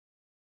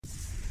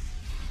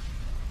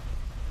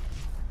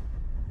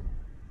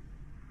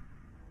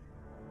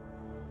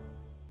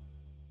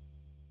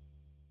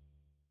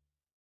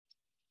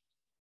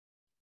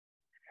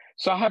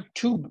So I have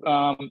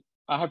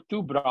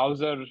two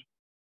browser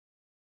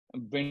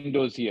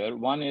windows here.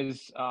 One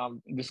is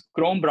this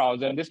Chrome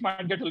browser, and this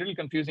might get a little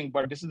confusing,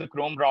 but this is the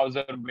Chrome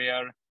browser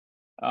where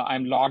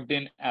I'm logged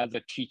in as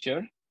a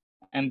teacher.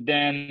 And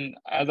then,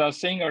 as I was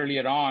saying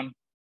earlier on,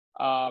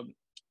 a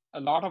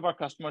lot of our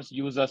customers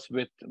use us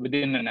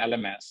within an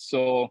LMS.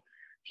 So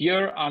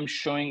here I'm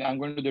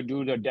going to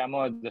do the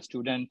demo of the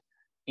student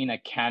in a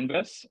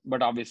Canvas,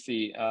 but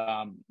obviously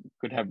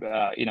could have,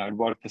 it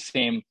worked the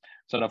same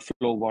sort of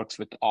flow works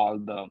with all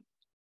the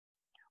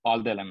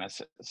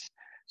LMSs.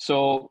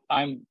 So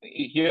I'm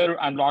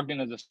logged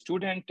in as a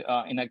student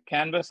in a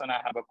Canvas, and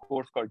I have a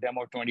course called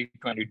Demo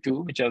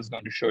 2022, which I was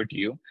going to show to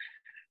you.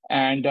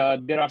 And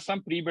there are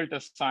some pre-built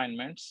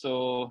assignments.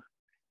 So,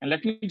 and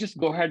let me just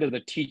go ahead as a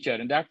teacher,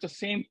 and that's the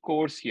same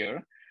course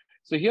here.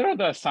 So here are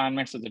the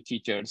assignments as a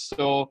teacher.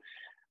 So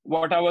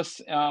what I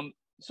was,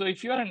 so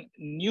if you're a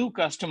new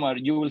customer,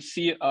 you will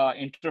see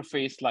an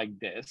interface like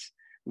this,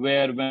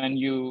 where when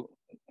you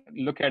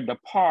look at the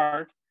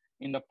part,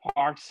 in the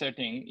part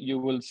setting, you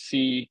will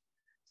see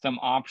some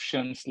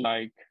options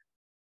like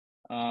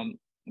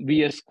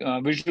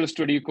Visual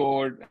Studio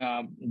Code,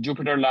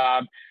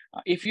 JupyterLab.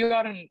 If you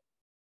are an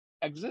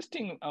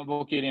existing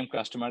Vocarium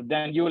customer,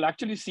 then you will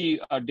actually see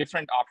a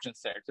different option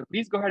set. So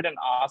please go ahead and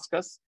ask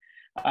us.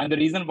 And the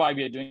reason why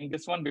we are doing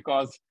this one,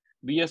 because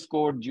VS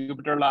Code,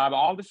 JupyterLab,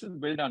 all this is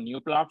built on new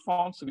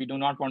platforms. So we do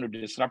not want to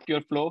disrupt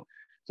your flow.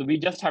 So we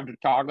just have to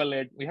toggle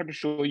it. We have to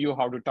show you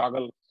how to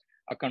toggle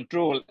a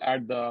control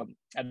at the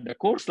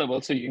course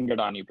level so you can get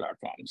on new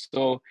platforms.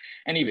 So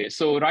anyway,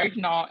 so right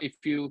now, if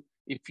you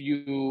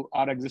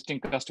are existing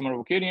customer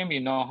Vocarium,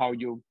 you know how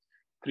you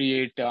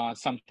create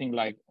something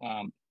like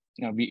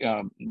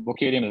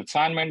Vocarium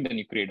assignment, then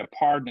you create a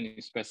part, then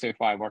you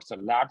specify what's the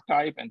lab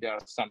type, and there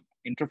are some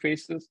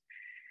interfaces.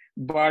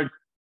 But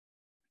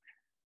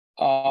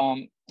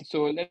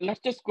so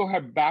let's just go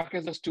ahead back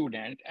as a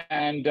student.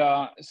 And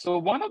so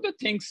one of the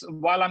things,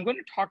 while I'm going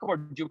to talk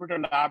about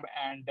JupyterLab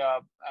and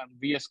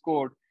VS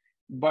Code,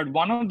 but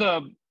one of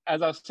the,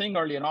 as I was saying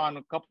earlier on,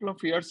 a couple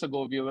of years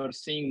ago, we were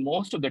seeing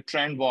most of the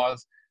trend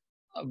was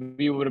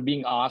we were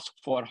being asked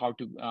for how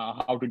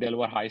to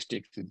deliver high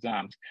stakes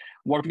exams.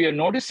 What we are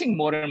noticing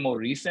more and more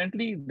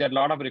recently, that a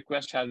lot of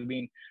requests has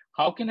been,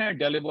 how can I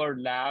deliver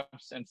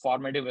labs and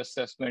formative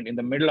assessment in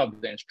the middle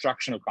of the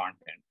instructional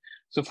content?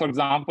 So for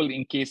example,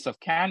 in case of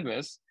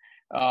Canvas,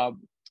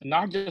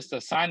 not just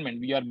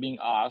assignment, we are being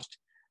asked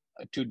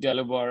to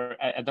deliver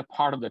at the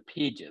part of the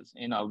pages,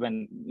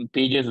 when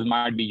pages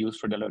might be used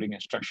for delivering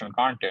instructional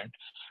content.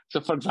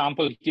 So for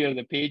example, here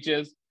the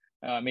pages,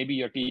 maybe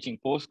you're teaching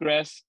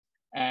Postgres,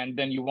 and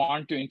then you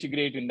want to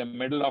integrate in the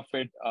middle of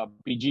it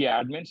PG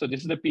admin. So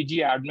this is the PG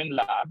admin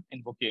lab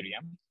in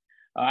Vocarium.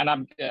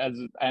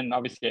 And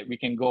obviously we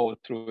can go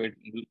through it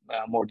in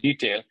more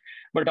detail,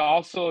 but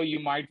also you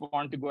might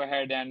want to go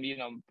ahead and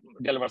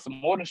deliver some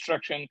more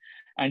instruction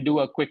and do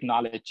a quick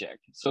knowledge check.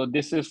 So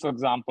this is, for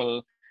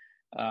example,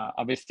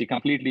 obviously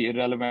completely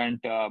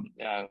irrelevant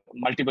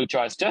multiple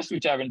choice test,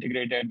 which I've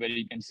integrated, where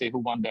you can say who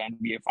won the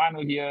NBA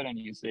final here, and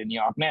you say New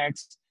York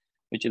Knicks,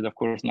 which is of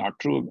course not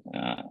true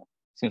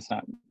since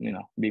I'm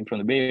being from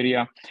the Bay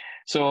Area.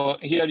 So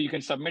here you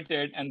can submit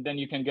it, and then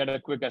you can get a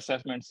quick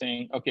assessment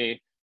saying, okay,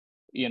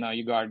 you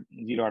got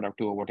 0 out of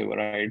 2 or whatever,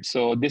 right?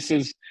 So this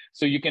is,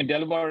 so you can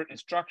deliver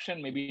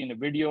instruction, maybe in a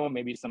video,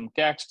 maybe some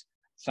text,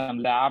 some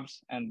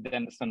labs, and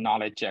then some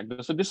knowledge check.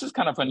 So this is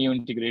kind of a new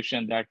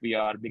integration that we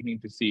are beginning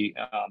to see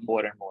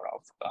more and more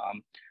of.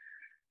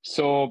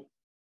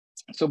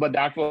 But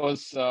that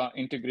was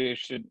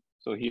integration.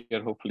 So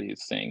here, hopefully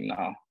it's saying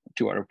now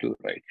 2 out of 2,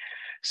 right?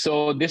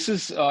 So this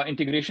is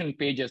integration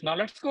pages. Now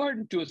let's go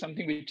ahead to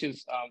something which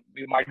is,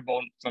 we might be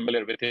more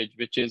familiar with it,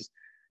 which is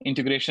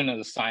integration as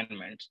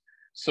assignments.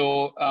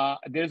 So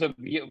there's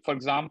for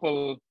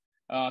example,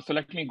 so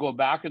let me go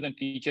back to the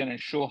teacher and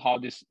show how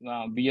this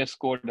VS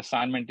Code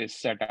assignment is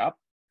set up.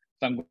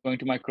 So I'm going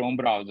to my Chrome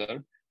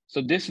browser.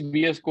 So this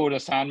VS Code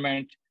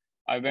assignment,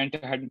 I went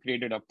ahead and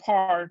created a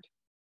part,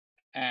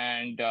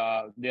 and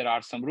there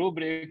are some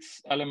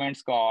rubrics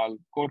elements called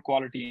code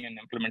quality and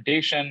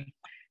implementation.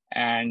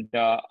 And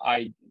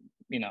I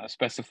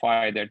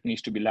specify that it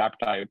needs to be lab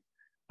type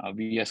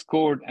VS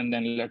Code. And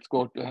then let's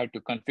go ahead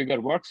to configure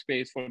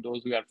Workspace. For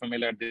those who are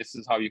familiar, this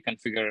is how you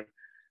configure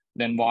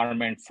the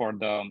environment for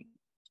the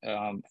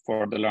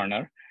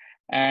learner.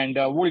 And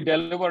we'll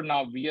deliver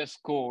now VS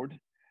Code.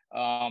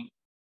 And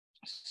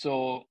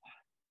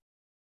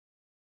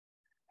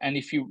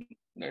if you,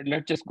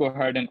 let's just go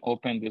ahead and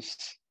open this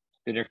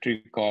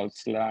directory called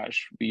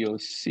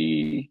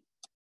 /voc.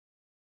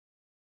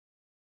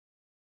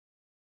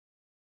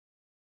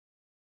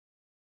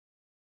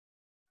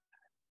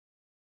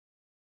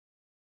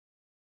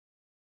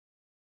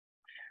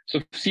 So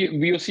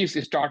VOC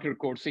is starter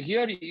code. So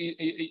here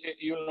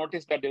you'll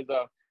notice that there's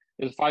a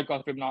file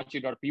called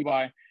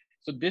Fibonacci.py.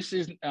 So this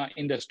is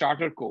in the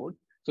starter code.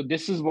 So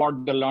this is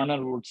what the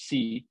learner would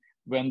see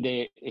when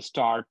they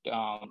start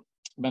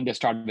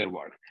their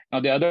work. Now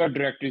the other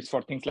directories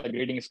for things like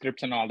grading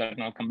scripts and all that,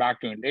 and I'll come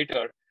back to it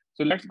later.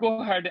 So let's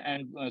go ahead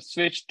and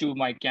switch to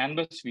my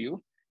Canvas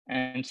view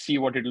and see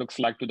what it looks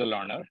like to the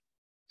learner.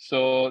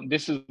 So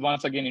this is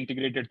once again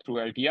integrated through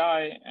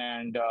LTI,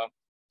 and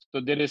so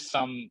there is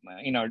some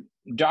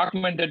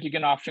document that you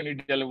can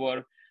optionally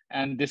deliver,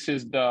 and this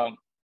is the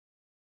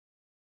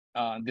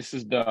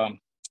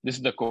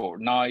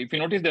code. Now, if you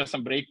notice, there are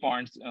some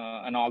breakpoints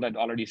and all that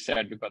already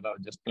said because I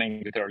was just playing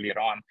with it earlier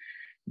on.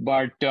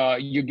 But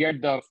you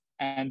get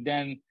and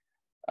then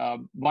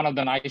one of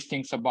the nice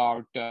things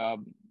about,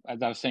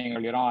 as I was saying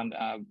earlier on,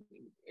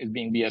 is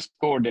being VS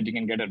Code, that you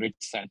can get a rich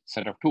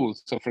set of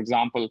tools. So for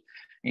example,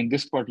 in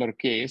this particular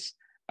case,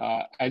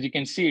 as you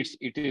can see,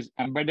 it is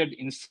embedded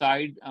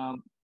inside,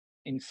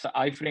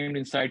 iframed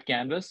inside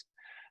Canvas.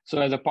 So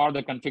as a part of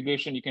the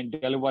configuration, you can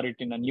deliver it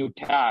in a new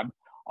tab,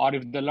 or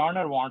if the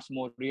learner wants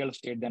more real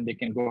estate, then they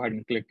can go ahead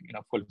and click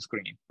full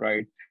screen,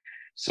 right?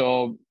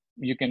 So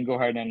you can go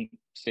ahead and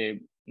say,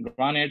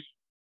 run it.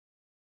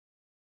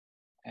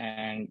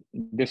 And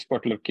this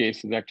particular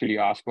case is actually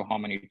asked for how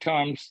many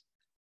terms.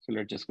 So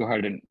let's just go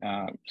ahead and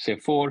say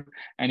 4.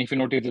 And if you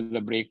notice, there's a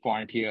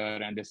breakpoint here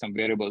and there's some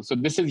variables. So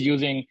this is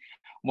using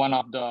one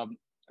of the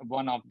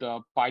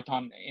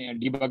Python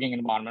debugging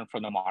environment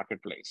from the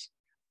marketplace,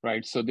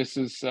 right? So this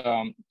is,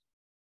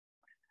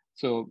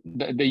 so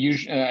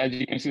as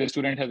you can see, the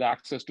student has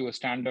access to a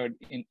standard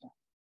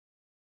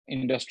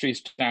industry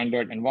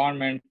standard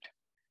environment,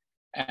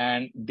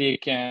 and they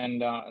can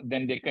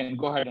then they can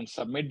go ahead and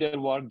submit their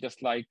work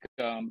just like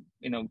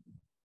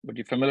what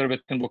you're familiar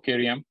with in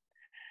Vocarium.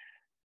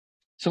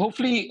 So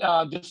hopefully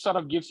this sort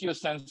of gives you a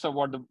sense of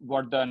what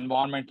the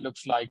environment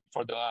looks like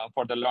for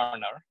the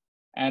learner.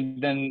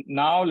 And then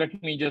now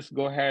let me just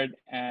go ahead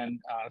and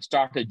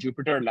start a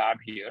JupyterLab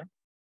here.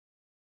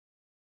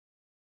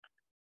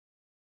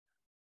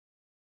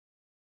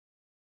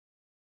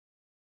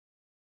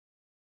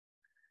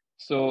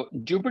 So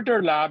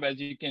JupyterLab, as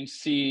you can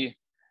see,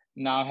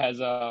 now has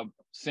a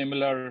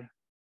similar,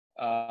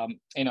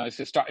 it's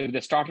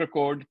the starter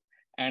code,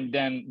 and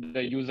then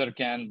the user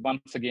can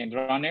once again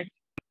run it.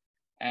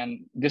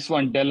 And this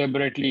one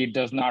deliberately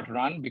does not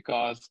run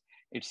because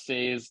it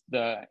says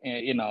the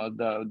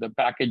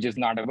package is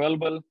not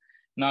available.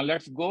 Now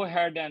let's go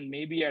ahead and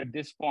maybe at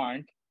this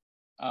point,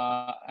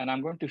 and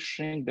I'm going to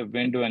shrink the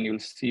window and you'll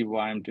see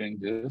why I'm doing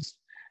this.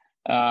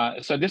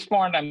 So at this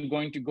point, I'm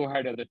going to go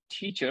ahead as a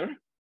teacher,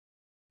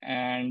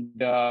 and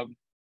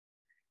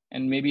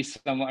maybe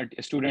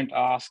a student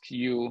asks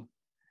you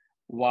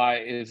why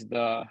is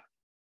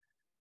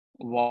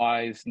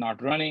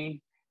not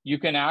running. You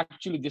can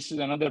actually, this is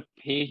another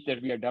page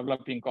that we are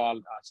developing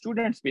called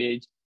students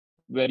page,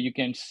 where you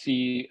can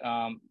see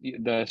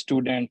the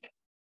student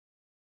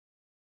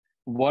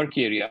work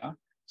area.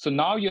 So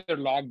now you're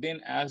logged in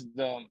as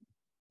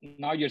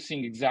now you're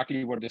seeing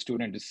exactly what the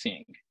student is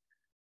seeing.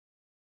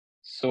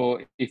 So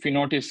if you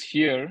notice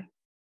here,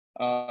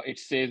 it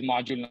says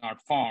module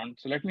not found.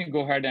 So let me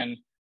go ahead and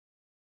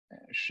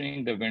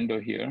shrink the window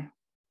here.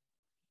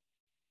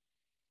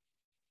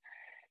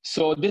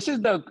 So this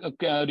is the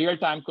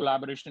real-time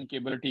collaboration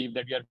capability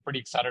that we are pretty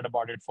excited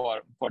about it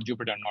for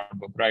Jupyter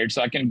Notebook, right?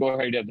 So I can go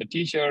ahead as the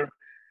teacher,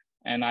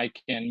 and I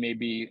can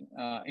maybe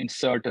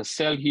insert a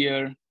cell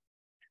here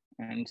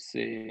and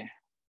say,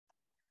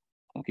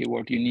 okay,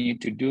 what you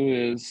need to do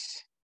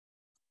is,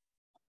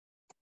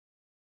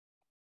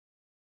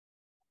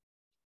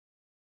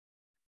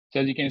 so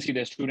as you can see,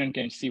 the student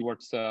can see what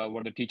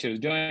the teacher is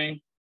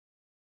doing,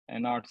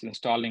 and now it's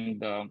installing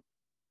the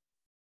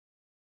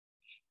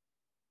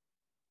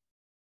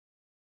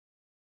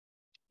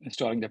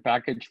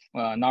package.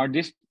 Now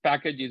this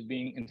package is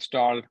being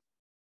installed.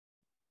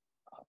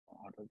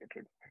 How do I get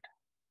rid of it?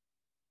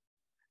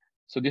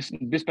 So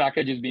this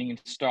package is being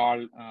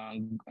installed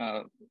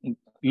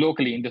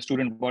locally in the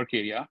student work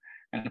area.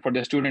 And for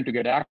the student to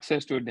get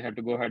access to it, they have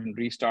to go ahead and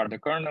restart the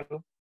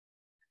kernel.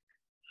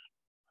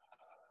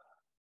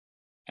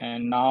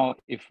 And now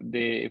if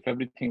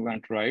everything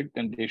went right,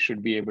 then they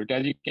should be able to,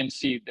 as you can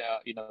see,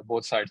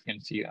 both sides can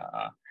see,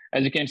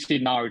 as you can see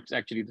now, it's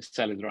actually the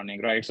cell is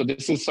running, right? So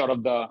this is sort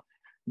of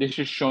this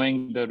is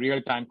showing the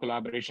real-time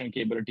collaboration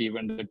capability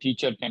when the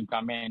teacher can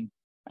come in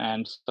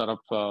and sort of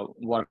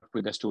work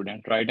with the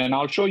student, right? And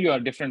I'll show you a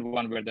different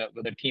one where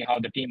how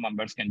the team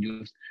members can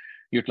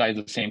utilize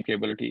the same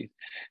capability.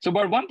 So,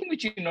 but one thing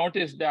which you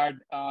notice that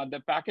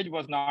the package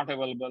was not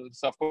available.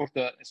 So of course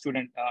the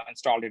student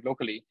installed it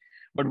locally,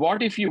 but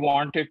what if you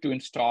wanted to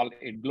install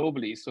it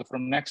globally? So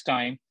from next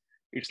time,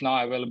 it's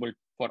now available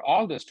for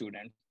all the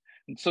students.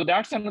 So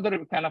that's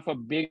another kind of a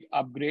big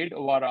upgrade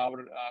over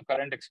our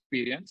current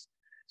experience.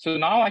 So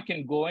now I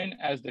can go in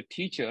as the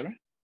teacher,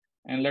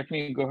 and let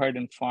me go ahead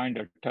and find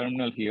a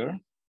terminal here.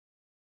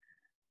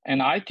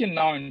 And I can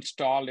now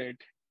install it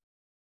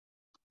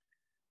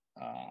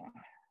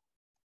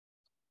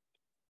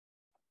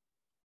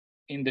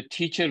in the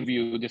teacher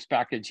view, this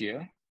package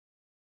here.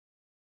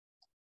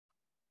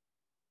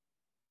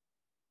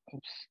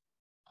 Oops.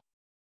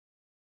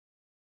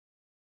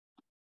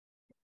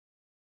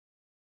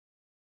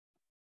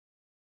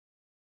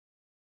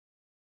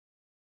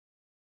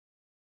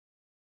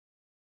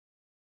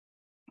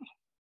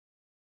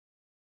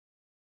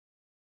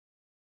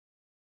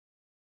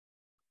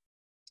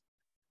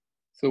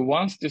 So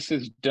once this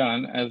is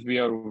done, as we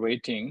are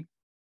waiting,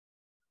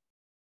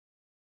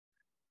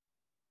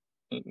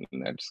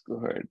 let's go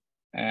ahead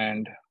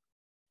and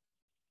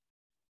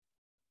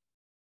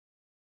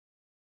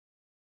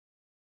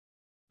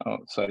oh,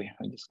 sorry,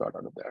 I just got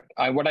out of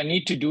that. What I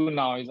need to do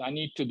now is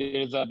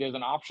there's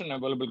an option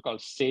available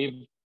called save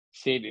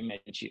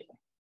image here.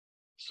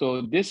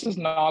 So this is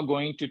now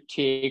going to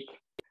take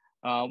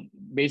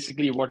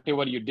basically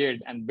whatever you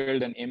did and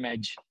build an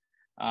image,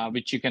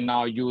 which you can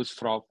now use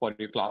for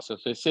your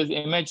classes. So it says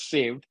image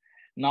saved.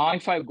 Now,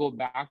 if I go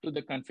back to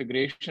the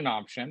configuration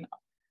option,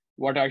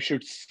 what I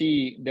should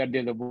see that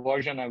there's a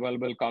version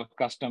available called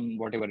custom,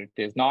 whatever it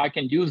is. Now I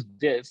can use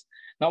this.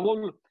 Now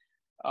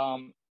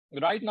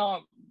right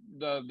now,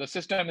 the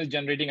system is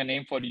generating a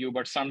name for you,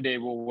 but someday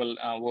we'll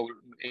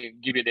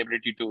give you the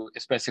ability to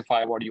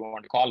specify what you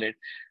want to call it.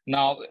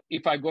 Now,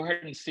 if I go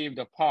ahead and save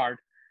the part,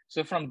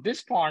 so from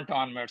this point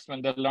onwards,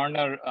 when the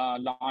learner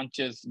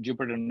launches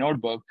Jupyter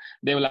Notebook,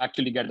 they will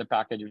actually get the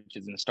package which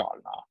is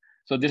installed now.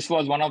 So this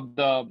was one of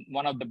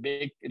the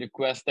big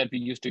requests that we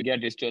used to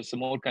get, is just a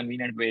more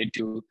convenient way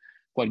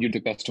for you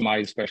to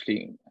customize,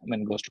 especially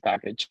when it goes to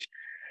package.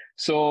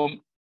 So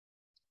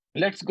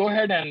let's go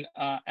ahead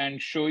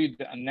and show you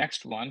the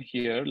next one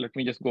here. Let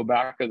me just go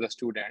back as a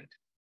student,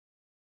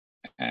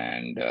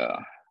 and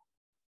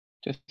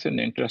just in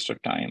the interest of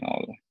time,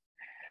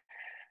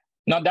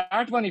 now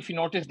that one, if you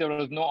notice, there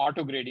was no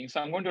auto grading. So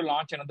I'm going to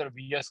launch another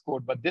VS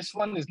Code, but this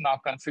one is now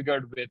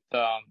configured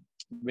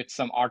with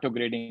some auto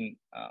grading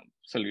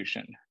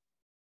solution.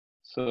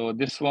 So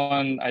this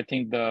one, I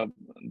think the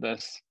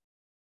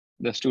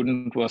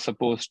student was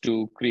supposed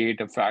to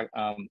create a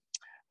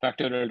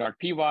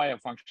factorial.py, a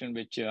function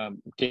which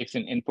takes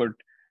in input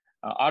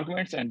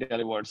arguments and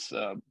delivers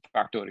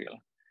factorial.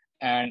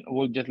 And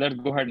let's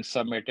go ahead and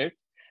submit it.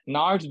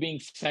 Now it's being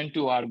sent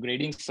to our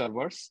grading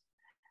servers.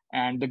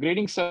 And the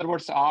grading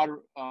servers are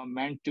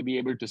meant to be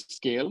able to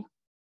scale.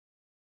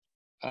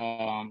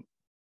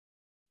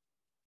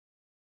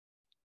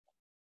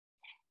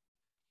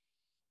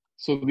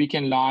 So we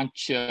can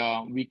launch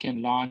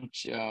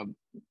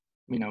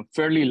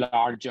fairly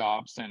large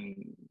jobs. And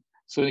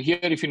so here,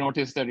 if you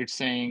notice that it's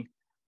saying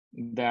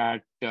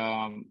that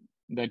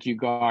that you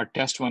got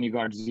test 1, you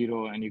got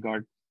 0, and you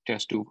got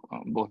test 2,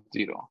 both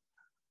 0.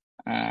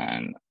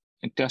 And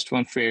test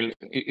 1 failed.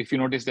 If you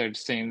notice that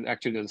it's saying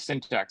actually there's a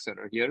syntax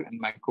error here in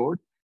my code.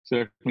 So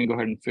let me go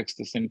ahead and fix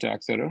the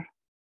syntax error.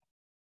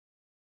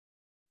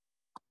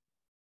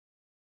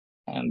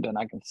 And then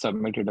I can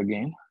submit it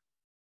again.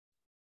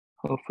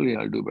 Hopefully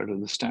I'll do better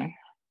this time.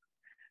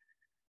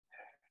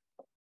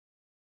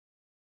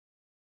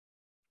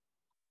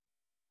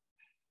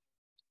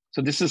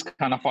 So this is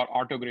kind of our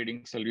auto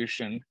grading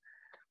solution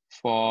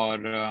for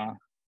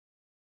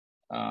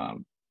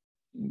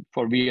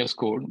VS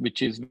Code,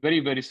 which is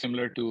very, very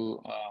similar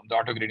to the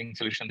auto grading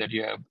solution that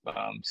you have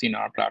seen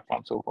on our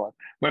platform so far.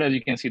 But as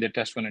you can see, the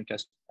test 1 and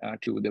test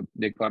 2,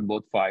 they got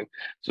both 5.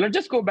 So let's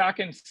just go back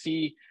and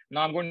see.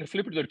 Now I'm going to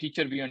flip it to the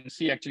teacher view and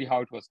see actually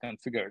how it was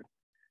configured.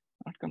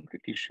 Not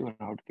completely sure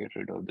how to get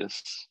rid of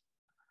this.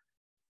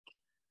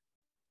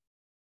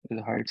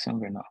 There's a hide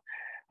somewhere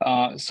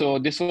now. So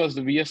this was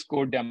the VS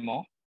Code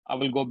demo. I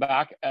will go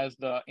back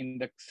in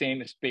the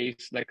same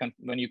space like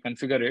when you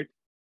configure it.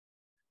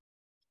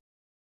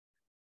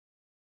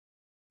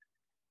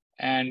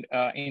 And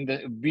in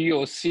the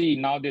VOC,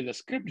 now there's a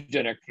script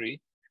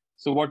directory.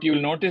 So what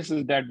you'll notice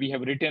is that we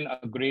have written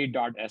a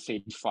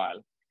grade.sh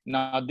file.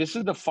 Now this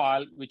is the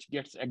file which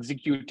gets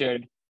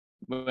executed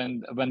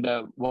when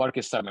the work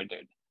is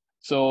submitted.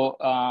 So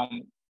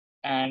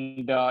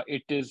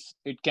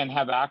it can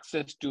have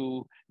access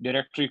to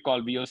directory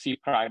called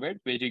VOC private,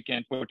 where you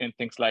can put in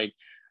things like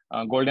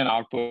golden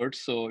outputs,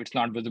 so it's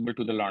not visible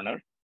to the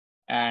learner.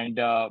 And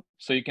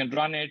so you can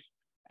run it,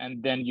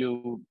 and then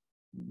you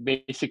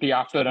basically,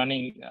 after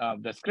running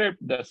the script,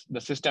 the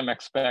system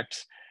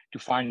expects to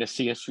find a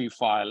CSV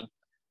file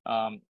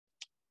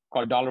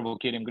called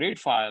 $vocarium grade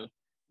file,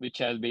 which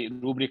has the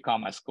rubric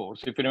comma score.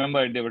 So if you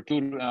remember, there were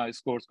 2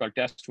 scores called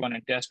test 1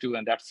 and test 2,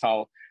 and that's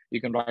how you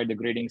can write the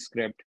grading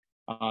script.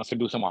 So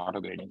do some auto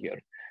grading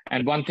here.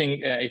 And one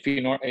thing, if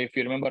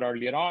you remember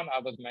earlier on, I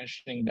was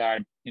mentioning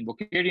that in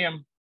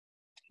Vocarium,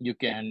 you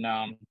can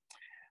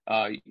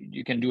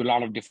do a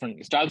lot of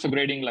different styles of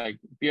grading, like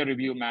peer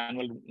review,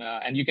 manual,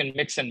 and you can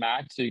mix and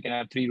match. So you can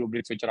have 3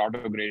 rubrics which are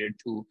auto graded,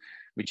 2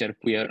 which are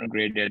peer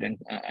graded,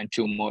 and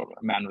 2 more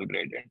manual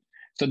graded.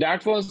 So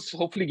that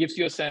hopefully gives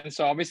you a sense.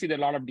 So obviously there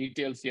are a lot of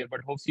details here,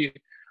 but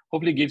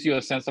hopefully gives you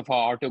a sense of how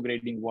auto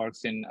grading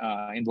works in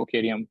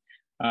Vocarium.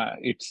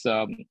 It's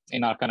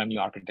in our kind of new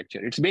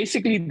architecture. It's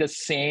basically the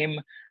same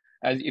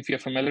as, if you're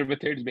familiar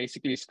with it, it's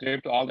basically a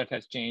script. All that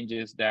has changed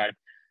is that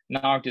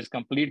now it is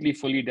completely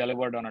fully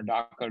delivered on a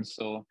Docker.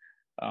 So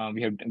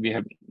we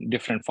have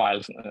different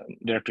files,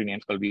 directory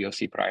names called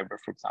VOC private,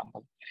 for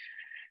example.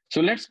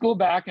 So let's go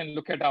back and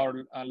look at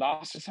our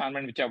last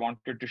assignment, which I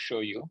wanted to show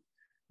you.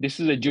 This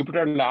is a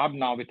JupyterLab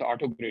now with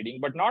auto grading,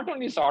 but not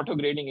only is auto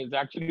grading, is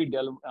actually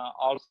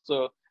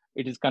also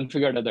it is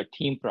configured as a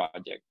team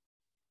project.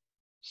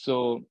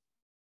 So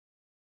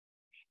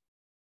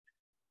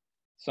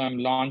So I'm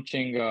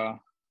launching, let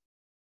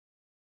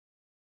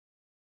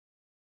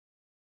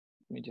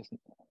me just,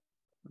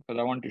 because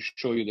I want to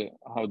show you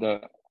how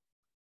the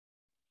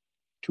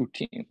two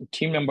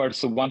team members.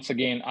 So once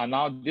again,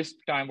 now this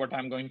time what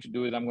I'm going to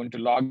do is I'm going to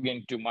log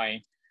into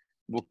my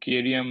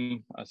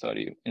Vocarium,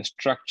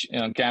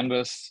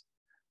 Canvas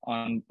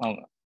on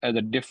as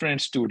a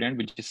different student,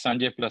 which is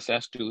Sanjay plus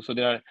S2. So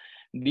there are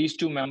these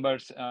two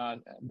members,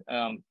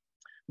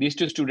 these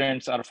two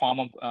students are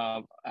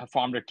have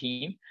formed a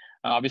team.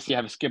 Obviously,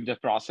 I have skipped the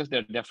process.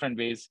 There are different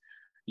ways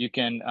you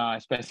can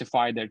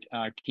specify that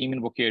team in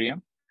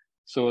Vocarium.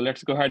 So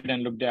let's go ahead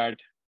and look at.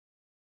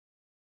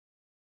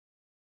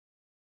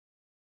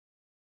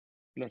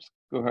 Let's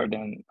go ahead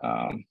and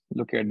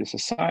look at this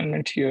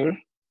assignment here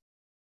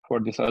for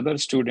this other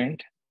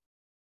student.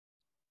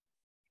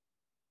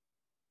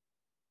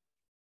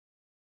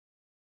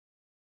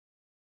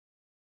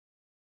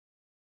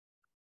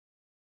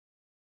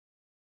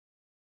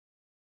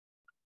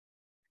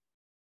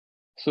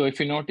 So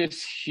if you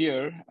notice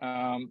here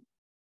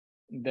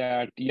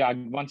that, yeah,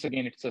 once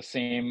again, it's the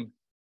same.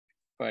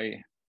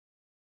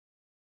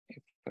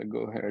 If I go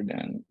ahead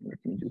and let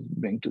me just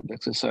bring to the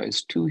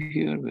exercise 2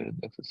 here, where is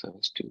the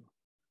exercise 2?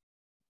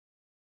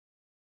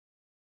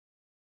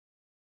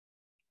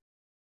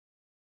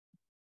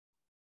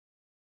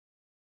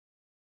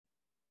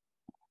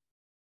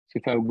 So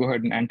if I go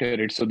ahead and enter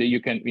it, so that you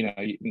can,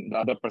 the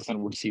other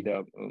person would see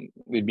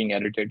it being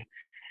edited.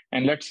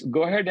 And let's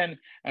go ahead and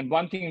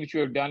one thing which we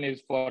have done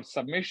is for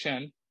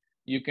submission,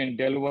 you can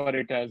deliver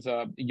it as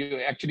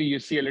you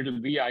see a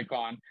little V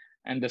icon,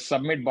 and the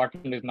submit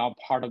button is now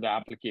part of the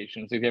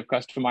application. So we have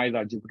customized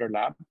our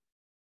JupyterLab.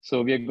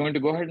 So we are going to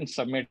go ahead and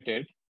submit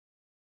it.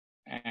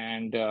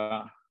 And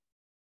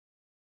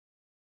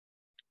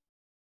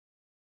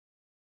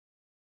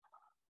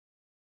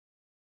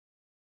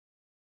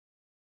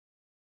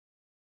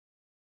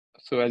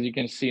so as you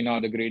can see now,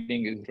 the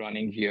grading is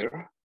running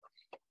here.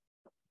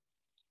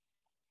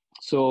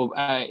 So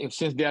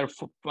since they are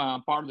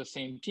part of the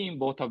same team,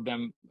 both of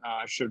them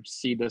should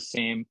see the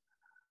same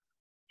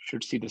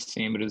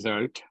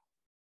result.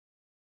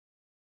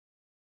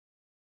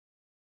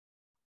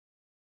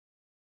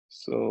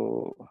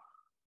 So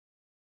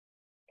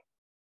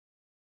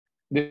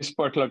this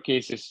particular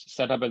case is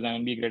set up as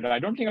an MB grader. I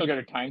don't think I'll get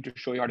a time to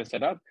show you how to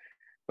set up,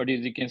 but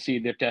as you can see,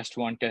 the test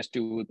 1, test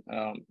 2,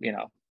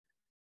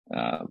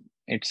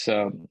 it's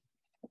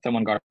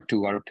someone got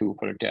 2 out of 2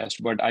 for a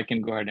test, but I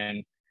can go ahead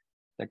and,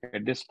 like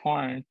at this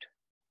point,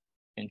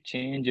 and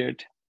change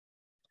it,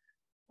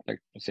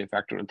 like say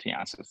factorial 3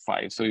 answers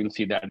 5. So you'll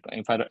see that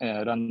if I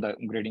run the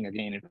grading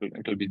again,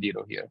 it will be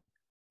 0 here.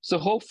 So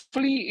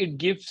hopefully it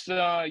gives you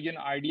an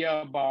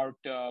idea about,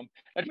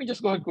 let me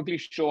just go ahead and quickly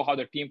show how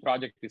the team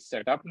project is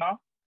set up now.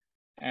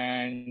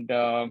 And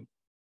so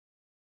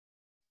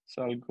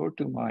I'll go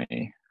to my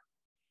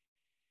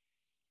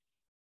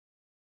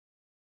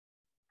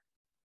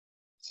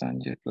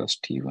Sanjay plus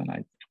T1.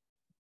 I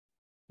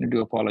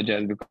do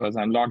apologize because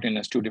I'm logged in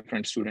as 2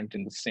 different students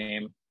in the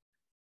same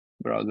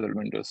browser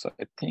window. So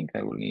I think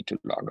I will need to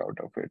log out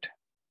of it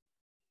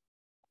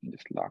and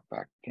just log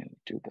back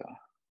into the.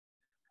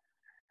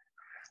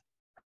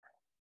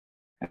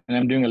 And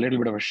I'm doing a little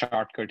bit of a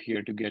shortcut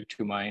here to get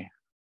to my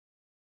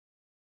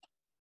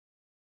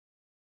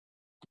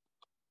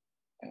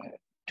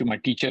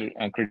teacher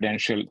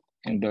credential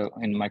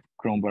in my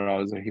Chrome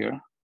browser here.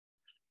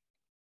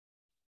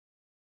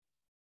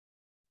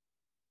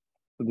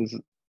 So this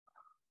is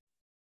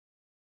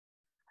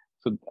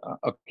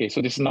okay. So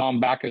this is now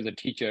I'm back as a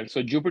teacher.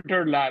 So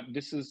JupyterLab,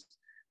 this is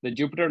the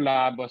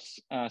JupyterLab was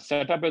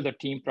set up as a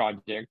team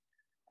project,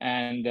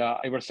 and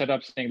I was set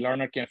up saying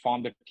learner can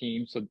form the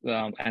team. So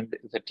and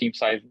the team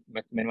size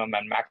minimum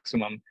and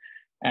maximum.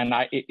 And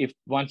if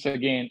once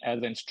again as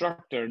an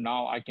instructor,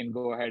 now I can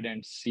go ahead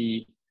and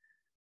see.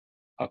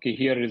 Okay,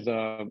 here is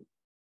a.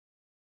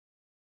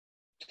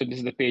 So this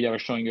is the page I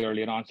was showing you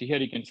earlier on. So here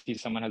you can see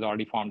someone has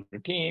already formed a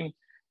team,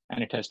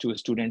 and it has 2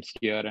 students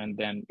here, and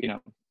then you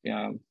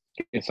can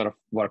sort of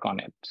work on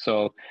it.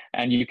 So,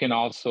 and you can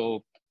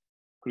also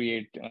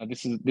create.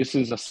 This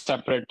is a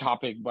separate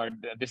topic, but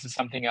this is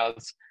something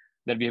else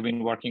that we have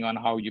been working on.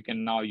 How you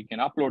can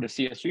upload a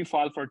CSV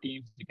file for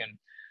teams. You can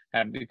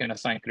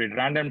create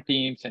random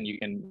teams, and you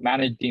can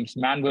manage teams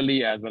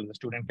manually, as well as the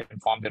student can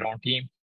form their own team.